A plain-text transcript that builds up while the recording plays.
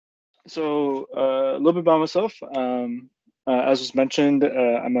So a little bit about myself. As was mentioned,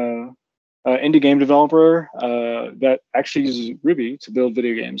 I'm a indie game developer that actually uses Ruby to build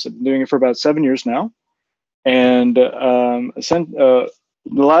video games. I've been doing it for about 7 years now, and the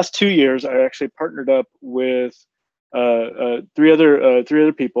last 2 years, I actually partnered up with three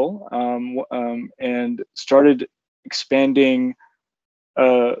other people, and started expanding,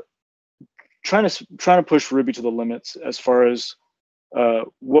 uh, trying to push Ruby to the limits as far as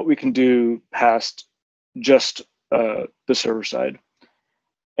what we can do past just the server side.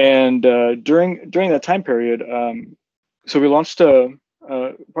 And during that time period, so we launched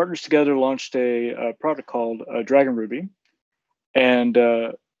partners together launched a product called DragonRuby, and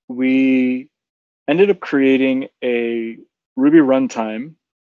we ended up creating a Ruby runtime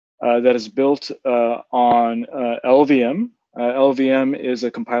that is built on LLVM. LLVM is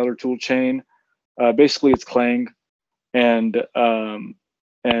a compiler tool chain. Basically, it's Clang, and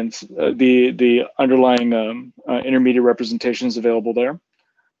the underlying intermediate representation is available there,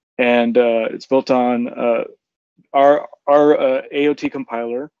 and it's built on our AOT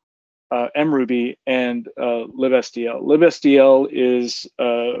compiler, mruby, and libsdl. Libsdl is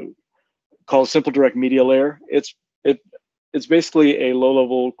called Simple Direct Media Layer. It's basically a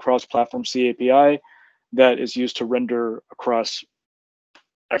low-level cross-platform C API that is used to render across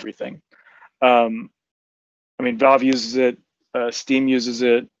everything. I mean, Valve uses it, Steam uses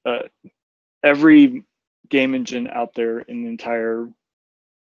it, every game engine out there in the entire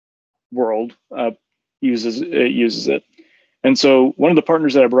world uses it. And so one of the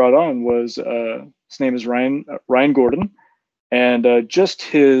partners that I brought on was his name is Ryan Gordon, and just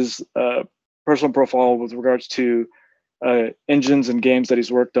his personal profile with regards to engines and games that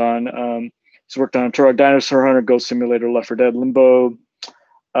he's worked on. He's worked on Turok Dinosaur Hunter, Ghost Simulator, Left 4 Dead, Limbo,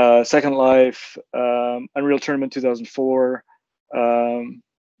 Second Life, Unreal Tournament 2004.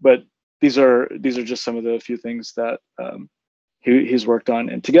 But these are just some of the few things that he's worked on,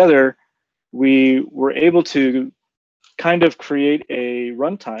 and together we were able to kind of create a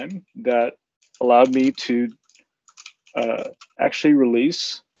runtime that allowed me to actually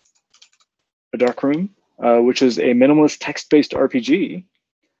release a Dark Room, which is a minimalist text-based RPG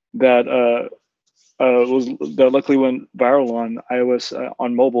that that luckily went viral on iOS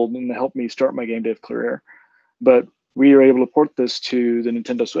on mobile and helped me start my game dev career. But we were able to port this to the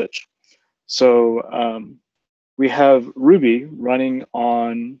Nintendo Switch. So we have Ruby running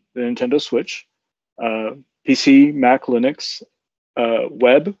on the Nintendo Switch, PC, Mac, Linux,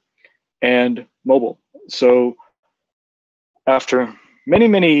 web, and mobile. So after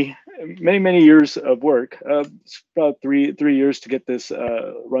many years of work, it's about three years to get this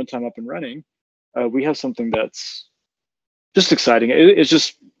runtime up and running. We have something that's just exciting. It's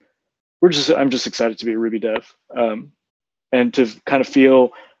just I'm just excited to be a Ruby dev, and to kind of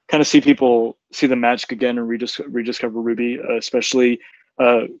see people see the magic again and rediscover Ruby, especially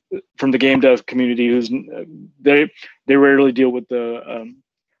from the game dev community, who's they rarely deal with the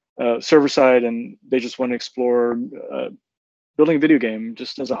server side, and they just want to explore building a video game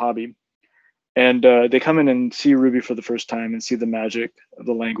just as a hobby. And they come in and see Ruby for the first time and see the magic of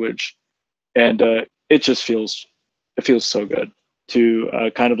the language, and it just feels so good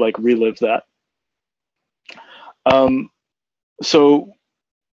to kind of like relive that. So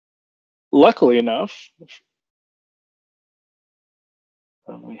luckily enough,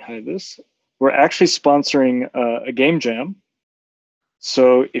 let me hide this. We're actually sponsoring a game jam.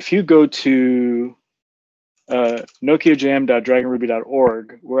 So if you go to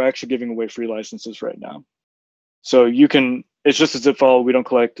nokiajam.dragonruby.org, we're actually giving away free licenses right now. So you can, it's just a zip file. We don't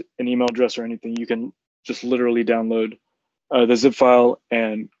collect an email address or anything. You can just literally download the zip file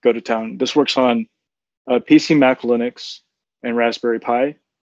and go to town. This works on PC, Mac, Linux, and Raspberry Pi.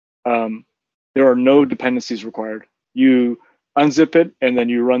 There are no dependencies required. You unzip it and then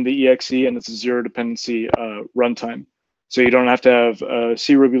you run the exe, and it's a zero dependency runtime. So you don't have to have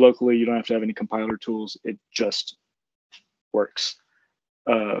CRuby locally. You don't have to have any compiler tools. It just works,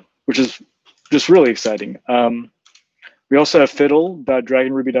 which is just really exciting. We also have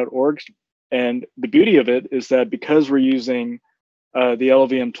fiddle.dragonruby.org, and the beauty of it is that because we're using the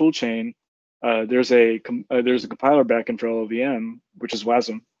LLVM toolchain, there's a compiler backend for LLVM, which is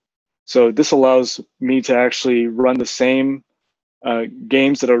WASM. So this allows me to actually run the same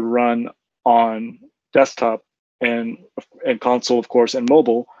games that are run on desktop and console, of course, and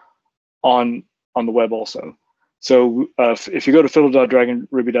mobile on the web also. So if you go to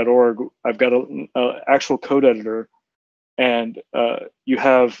fiddle.dragonruby.org, I've got an actual code editor, and you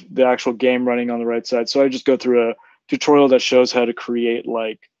have the actual game running on the right side. So I just go through a tutorial that shows how to create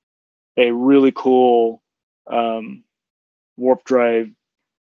like a really cool warp drive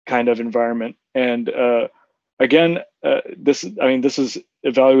kind of environment. And again, this is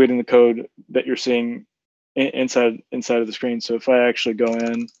evaluating the code that you're seeing inside of the screen. So if I actually go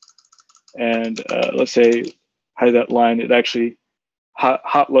in and let's say hide that line, it actually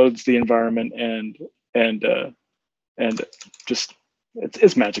hot loads the environment and just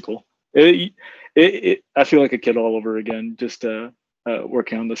it's magical. I feel like a kid all over again, just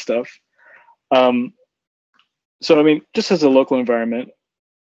working on this stuff. So I mean, just as a local environment,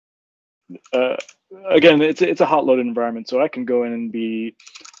 again, it's a hot loaded environment, so I can go in and be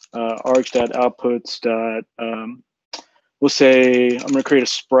args.outputs. We'll say I'm going to create a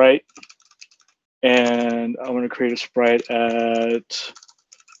sprite, and I'm going to create a sprite at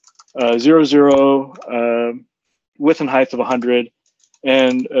 0, 0, width and height of 100.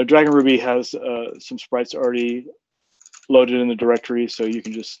 And DragonRuby has some sprites already loaded in the directory, so you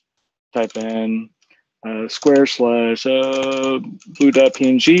can just type in square / blue.png.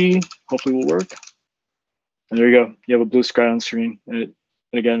 Hopefully will work. And there you go. You have a blue sky on the screen. And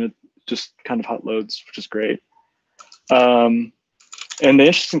again, it just kind of hot loads, which is great. And the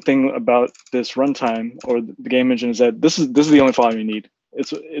interesting thing about this runtime or the game engine is that this is the only file you need.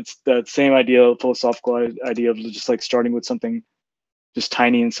 It's that same philosophical idea of just like starting with something just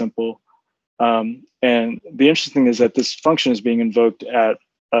tiny and simple. And the interesting thing is that this function is being invoked at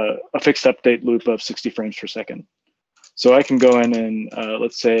a fixed update loop of 60 frames per second. So I can go in and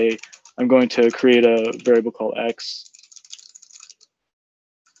let's say I'm going to create a variable called x.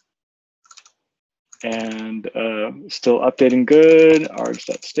 And still updating good,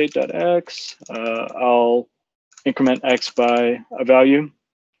 args.state.x. I'll increment x by a value.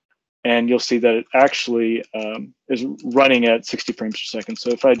 And you'll see that it actually is running at 60 frames per second.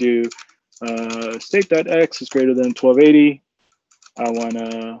 So if I do state.x is greater than 1280, I want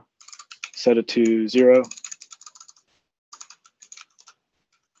to set it to 0.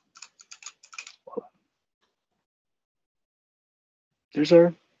 There's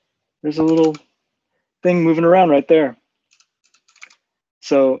a little thing moving around right there.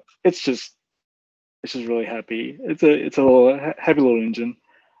 So it's just really happy. It's a little happy little engine.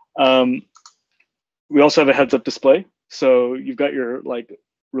 We also have a heads-up display, so you've got your like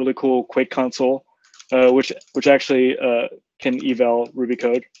really cool Quake console, which actually can eval Ruby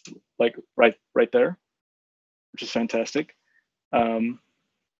code like right there, which is fantastic. Funny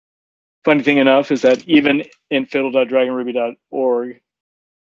thing enough is that even in fiddle.dragonruby.org,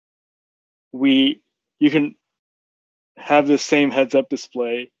 you can have this same heads-up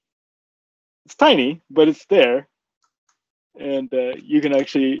display. It's tiny, but it's there. And you can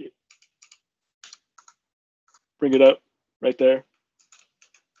actually bring it up right there.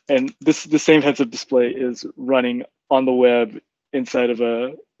 And the same heads-up display is running on the web inside of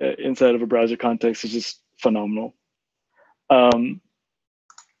a browser context. Is just phenomenal.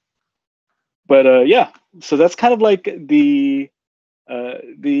 Yeah, so that's kind of like the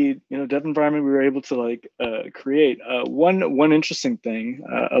dev environment we were able to like create. One interesting thing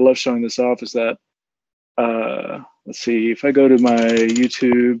I love showing this off is that let's see, if I go to my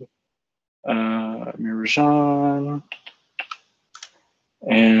YouTube, Amir Rajan,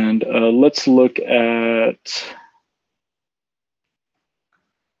 and let's look at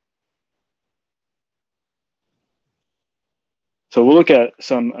so we'll look at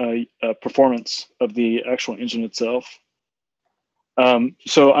some performance of the actual engine itself.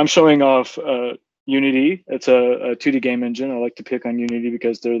 So I'm showing off Unity. It's a 2D game engine. I like to pick on Unity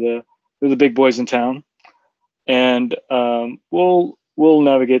because they're the big boys in town. And we'll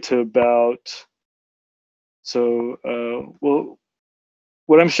navigate to about. So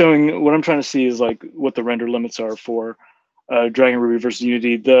what I'm trying to see is like what the render limits are for DragonRuby versus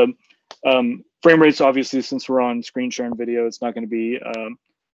Unity. The frame rates, obviously, since we're on screen sharing video, it's not going to be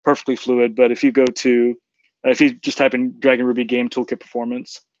perfectly fluid. But if you go to if you just type in DragonRuby game toolkit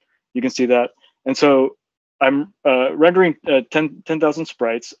performance, you can see that. And so I'm rendering 10,000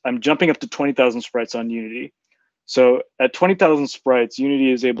 sprites. I'm jumping up to 20,000 sprites on Unity. So at 20,000 sprites,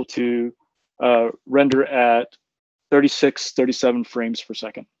 Unity is able to render at 36, 37 frames per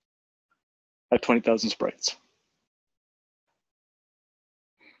second at 20,000 sprites.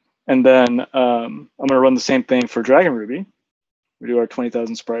 And then I'm going to run the same thing for DragonRuby. We do our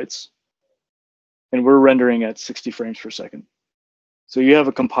 20,000 sprites. And we're rendering at 60 frames per second. So you have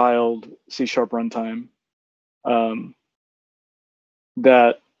a compiled C# runtime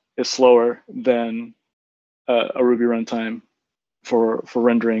that is slower than a Ruby runtime for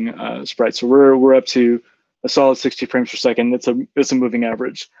rendering sprites. So we're up to a solid 60 frames per second. It's a moving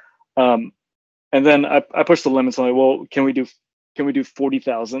average. And then I push the limits. I'm like, well, can we do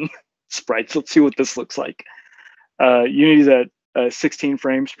 40,000 sprites? Let's see what this looks like. Unity's at 16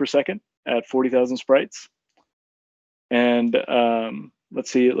 frames per second at 40,000 sprites. And let's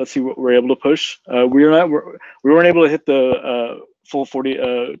see what we're able to push. We weren't able to hit the full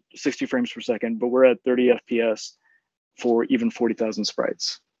 60 frames per second, but we're at 30 FPS for even 40,000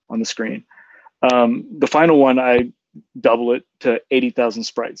 sprites on the screen. The final one, I double it to 80,000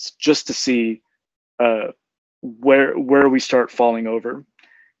 sprites just to see where we start falling over.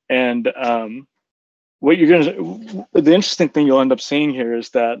 And the interesting thing you'll end up seeing here is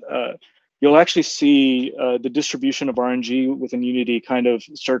that you'll actually see the distribution of RNG within Unity kind of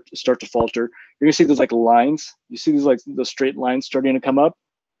start to falter. You're gonna see those like lines. You see these like the straight lines starting to come up.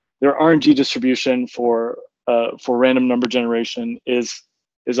 Their RNG distribution for random number generation is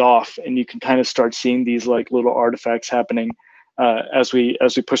off, and you can kind of start seeing these like little artifacts happening as we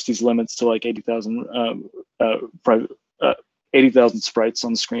push these limits to like 80,000 sprites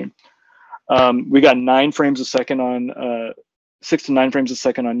on the screen. We got 9 frames a second on 6 to 9 frames a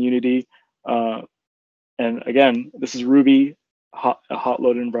second on Unity. And again, this is Ruby, a hot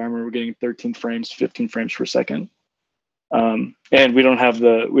loaded environment. We're getting 13 frames, 15 frames per second. And we don't have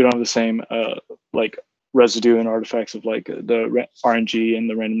the same like residue and artifacts of like the RNG and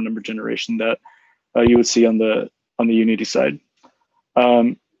the random number generation that you would see on the Unity side.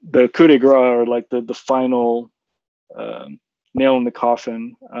 The coup de grace, or like the final nail in the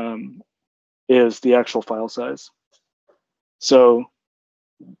coffin, is the actual file size. So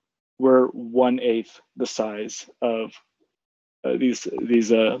we're 1/8 the size of these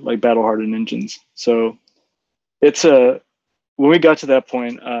like battle hardened engines. So it's when we got to that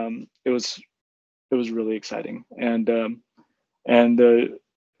point, it was really exciting, and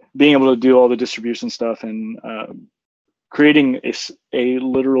being able to do all the distribution stuff and creating a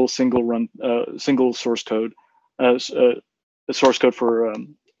literal single source code, a source code for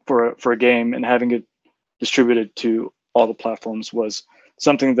a game, and having it distributed to all the platforms was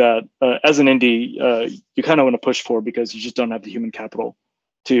something that as an indie you kind of want to push for, because you just don't have the human capital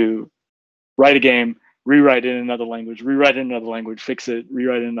to write a game, rewrite it in another language, fix it,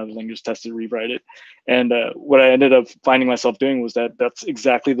 rewrite it in another language, test it, rewrite it. And what I ended up finding myself doing was that's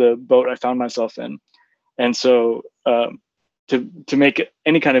exactly the boat I found myself in. And so to make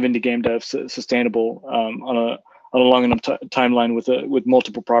any kind of indie game dev sustainable on a long enough timeline with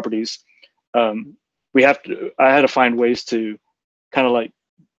multiple properties, I had to find ways to kind of like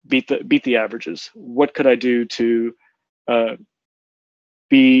beat the averages. What could I do to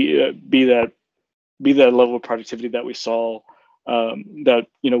be that level of productivity that we saw, that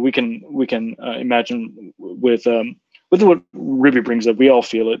we can imagine with what Ruby brings up. We all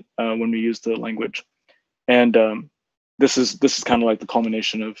feel it when we use the language, and this is kind of like the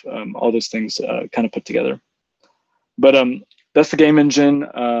culmination of all those things kind of put together. But that's the game engine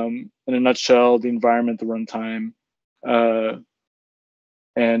in a nutshell. The environment, the runtime,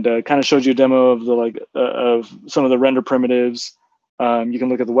 and kind of showed you a demo of the of some of the render primitives. You can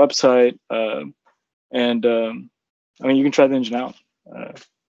look at the website, and I mean, you can try the engine out.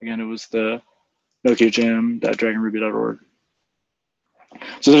 Again, it was the nokiajam.dragonruby.org.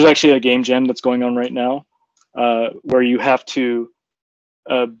 So there's actually a game jam that's going on right now, where you have to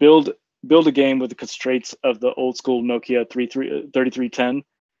build a game with the constraints of the old school Nokia 3310.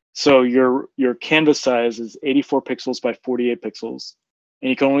 So your canvas size is 84 pixels by 48 pixels, and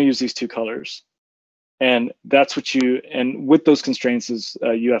you can only use these 2 colors. And that's what and with those constraints is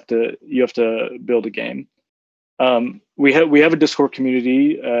you have to build a game. We have a Discord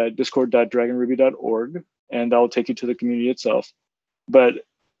community, discord.dragonruby.org, and that will take you to the community itself. But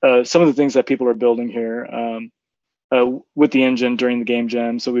some of the things that people are building here with the engine during the game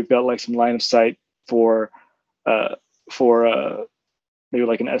jam. So we've got like some line of sight for maybe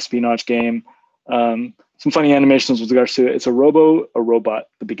like an espionage game. Some funny animations with regards to it. It's a robot,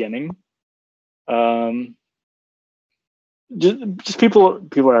 the beginning. Just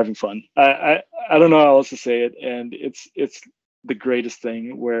people are having fun. I don't know how else to say it, and it's the greatest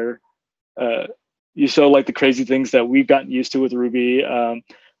thing where you show like the crazy things that we've gotten used to with Ruby,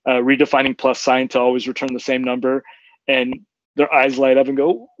 redefining plus sign to always return the same number, and their eyes light up and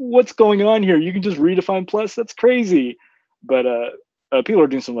go, "What's going on here? You can just redefine plus? That's crazy!" But people are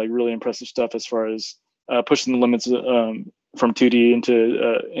doing some like really impressive stuff as far as pushing the limits from 2D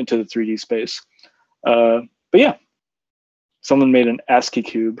into the 3D space. But yeah, someone made an ASCII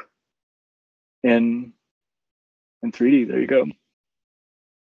cube in 3D. There you go,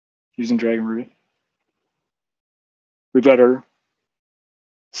 using DragonRuby. We've got our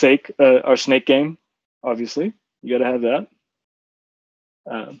snake game. Obviously, you got to have that.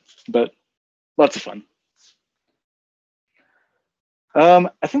 But lots of fun.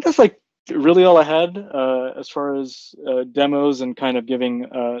 I think that's like really all I had as far as demos and kind of giving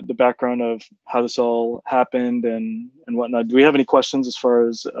the background of how this all happened and whatnot. Do we have any questions as far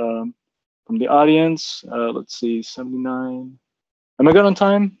as from the audience? Let's see, 79. Am I good on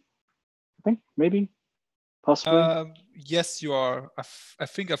time? I think maybe, possibly. Yes, you are. I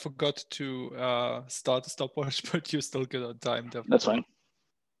think I forgot to start the stopwatch, but you're still good on time. Definitely. That's fine.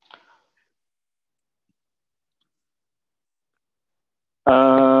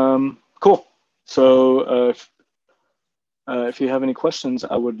 Cool. So if you have any questions,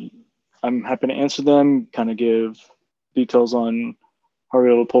 I'm happy to answer them. Kind of give details on how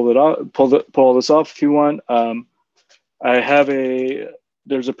we're able to pull all this off if you want.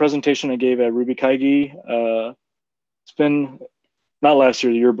 There's a presentation I gave at Ruby Kaigi. It's been not last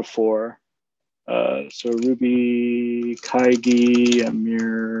year, the year before. So Ruby Kaigi,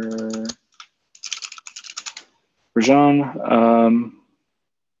 Amir Rajan.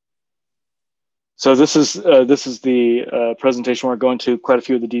 So this is the presentation where I go into quite a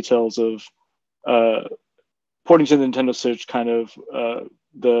few of the details of porting to the Nintendo Switch, kind of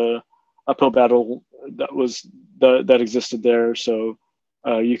the uphill battle that existed there. So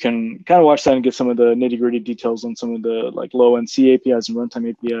you can kind of watch that and get some of the nitty gritty details on some of the like low end C APIs and runtime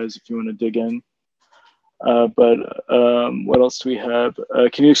APIs if you want to dig in. But what else do we have?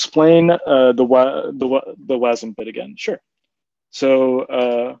 Can you explain the WASM bit again? Sure.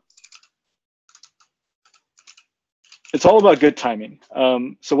 So it's all about good timing.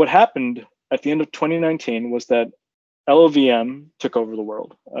 So what happened at the end of 2019 was that LLVM took over the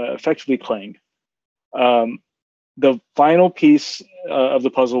world, effectively Clang. The final piece of the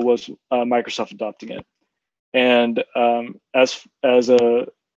puzzle was Microsoft adopting it, and as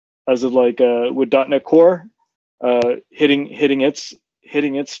like with .NET Core hitting its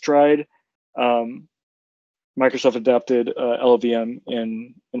stride, Microsoft adopted LLVM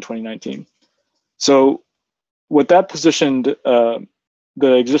in 2019. So what that positioned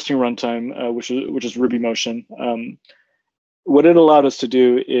the existing runtime, which is Ruby Motion, what it allowed us to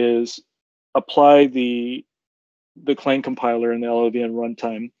do is apply the Clang compiler and the LLVM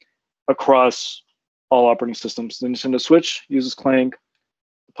runtime across all operating systems. The Nintendo Switch uses Clang,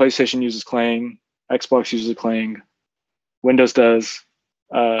 the PlayStation uses Clang, Xbox uses Clang, Windows does,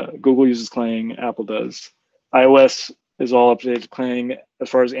 Google uses Clang, Apple does. iOS is all updated to Clang. As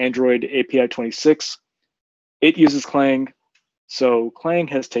far as Android API 26, it uses Clang. So Clang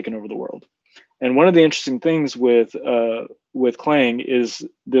has taken over the world. And one of the interesting things with Clang is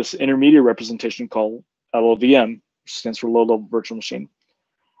this intermediate representation called LLVM, which stands for low-level virtual machine.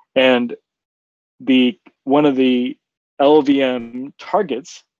 And one of the LLVM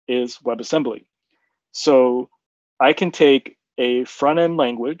targets is WebAssembly. So I can take a front-end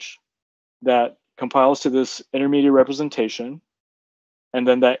language that compiles to this intermediate representation, and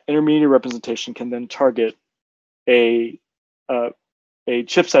then that intermediate representation can then target a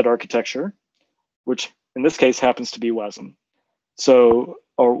chipset architecture, which in this case happens to be WASM,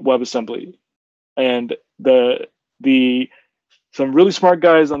 or WebAssembly. And some really smart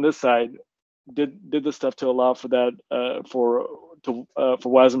guys on this side did the stuff to allow for that for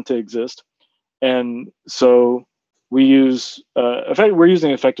WASM to exist. And so we're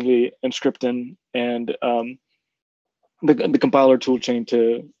using effectively Emscripten and the compiler toolchain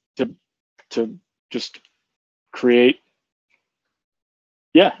to just create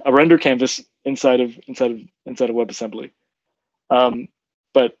a render canvas inside of WebAssembly.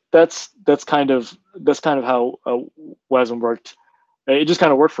 But that's kind of how WASM worked. It just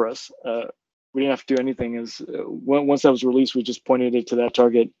kind of worked for us. We didn't have to do anything. Once that was released, we just pointed it to that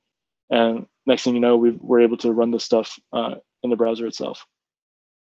target, and next thing you know, we were able to run the stuff in the browser itself.